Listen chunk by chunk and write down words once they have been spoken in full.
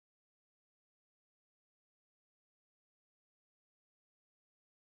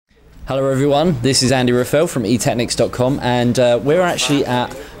Hello everyone, this is Andy Rafael from etechnics.com, and we're actually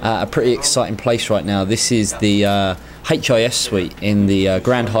at a pretty exciting place right now. This is the HIS suite in the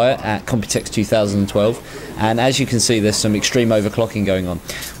Grand Hyatt at Computex 2012, and as you can see there's some extreme overclocking going on.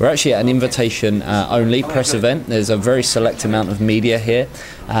 We're actually at an invitation only press event. There's a very select amount of media here.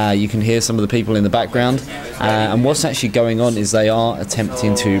 You can hear some of the people in the background, and what's actually going on is they are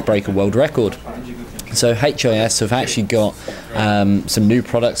attempting to break a world record. So HIS have actually got some new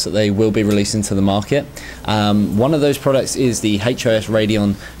products that they will be releasing to the market. One of those products is the HIS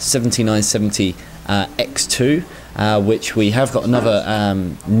Radeon 7970 X2, which we have got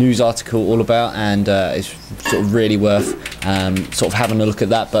another news article all about, and it's sort of really worth sort of having a look at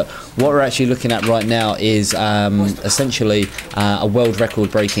that. But what we're actually looking at right now is essentially a world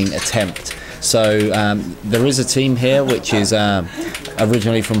record breaking attempt. So there is a team here which is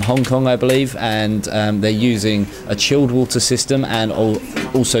originally from Hong Kong, I believe, and they're using a chilled water system and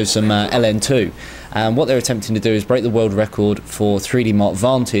also some LN2. What they're attempting to do is break the world record for 3DMark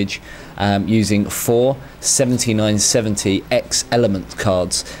Vantage using 4 7970 Xelements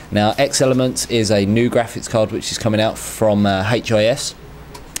cards. Now, Xelements is a new graphics card which is coming out from HIS.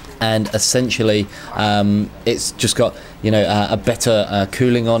 And essentially it's just got, you know, a better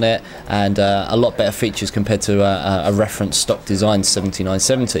cooling on it, and a lot better features compared to a reference stock design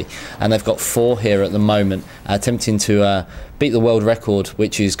 7970. And they've got 4 here at the moment, attempting to beat the world record,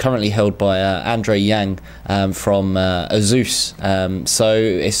 which is currently held by Andre Yang from Asus. So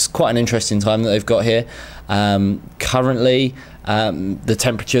it's quite an interesting time that they've got here. Currently the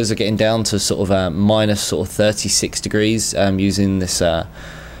temperatures are getting down to sort of minus sort of 36 degrees using this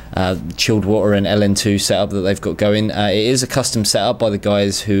chilled water and LN2 setup that they've got going. It is a custom setup by the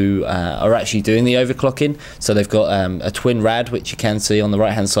guys who are actually doing the overclocking. So they've got a twin rad, which you can see on the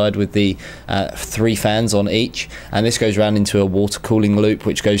right hand side with the 3 fans on each, and this goes around into a water cooling loop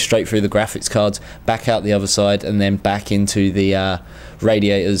which goes straight through the graphics cards, back out the other side, and then back into the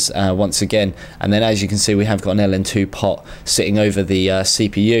radiators once again. And then as you can see, we have got an LN2 pot sitting over the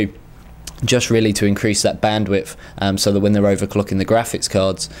CPU, just really to increase that bandwidth, so that when they're overclocking the graphics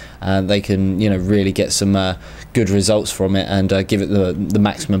cards, they can, you know, really get some good results from it, and give it the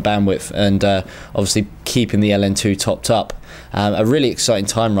maximum bandwidth, and obviously keeping the LN2 topped up. A really exciting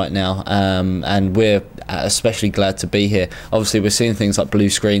time right now, and we're especially glad to be here. Obviously we're seeing things like blue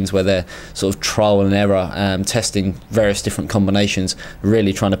screens where they're sort of trial and error, testing various different combinations,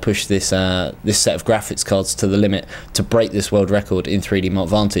 really trying to push this this set of graphics cards to the limit to break this world record in 3DMark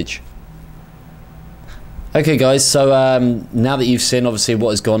Vantage. Okay guys, so now that you've seen obviously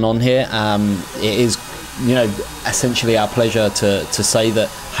what has gone on here, it is, you know, essentially our pleasure to say that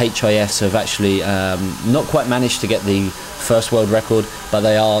HIS have actually not quite managed to get the first world record, but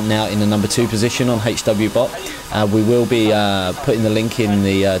they are now in the #2 position on HWBot. We will be putting the link in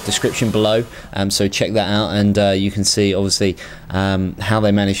the description below, so check that out, and you can see obviously how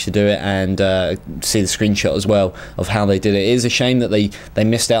they managed to do it, and see the screenshot as well of how they did it. It is a shame that they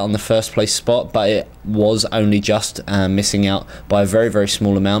missed out on the first place spot, but it was only just missing out by a very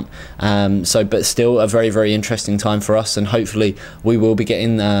small amount. But still a very interesting time for us, and hopefully we will be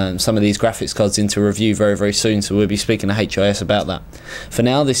getting some of these graphics cards into review very soon, so we'll be speaking to HIS about that. For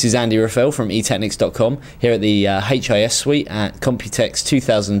now, this is Andy Rafael from etechnics.com here at the HIS suite at Computex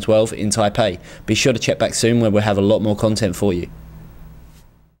 2012 in Taipei. Be sure to check back soon, where we'll have a lot more content for you.